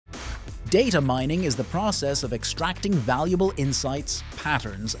Data mining is the process of extracting valuable insights,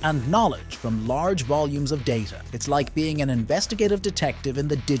 patterns, and knowledge from large volumes of data. It's like being an investigative detective in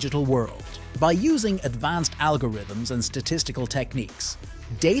the digital world. By using advanced algorithms and statistical techniques,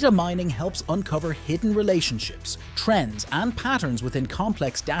 data mining helps uncover hidden relationships, trends, and patterns within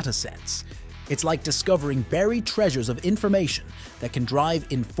complex datasets. It's like discovering buried treasures of information that can drive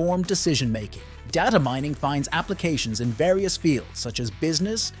informed decision-making. Data mining finds applications in various fields such as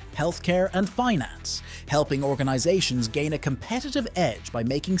business, healthcare, and finance, helping organizations gain a competitive edge by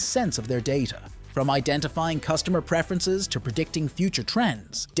making sense of their data. From identifying customer preferences to predicting future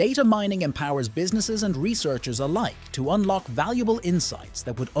trends, data mining empowers businesses and researchers alike to unlock valuable insights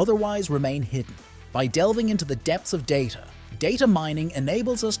that would otherwise remain hidden. By delving into the depths of data, data mining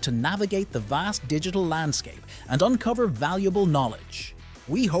enables us to navigate the vast digital landscape and uncover valuable knowledge.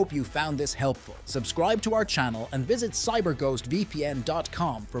 We hope you found this helpful. Subscribe to our channel and visit CyberGhost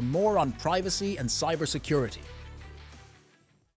VPN.com for more on privacy and cybersecurity.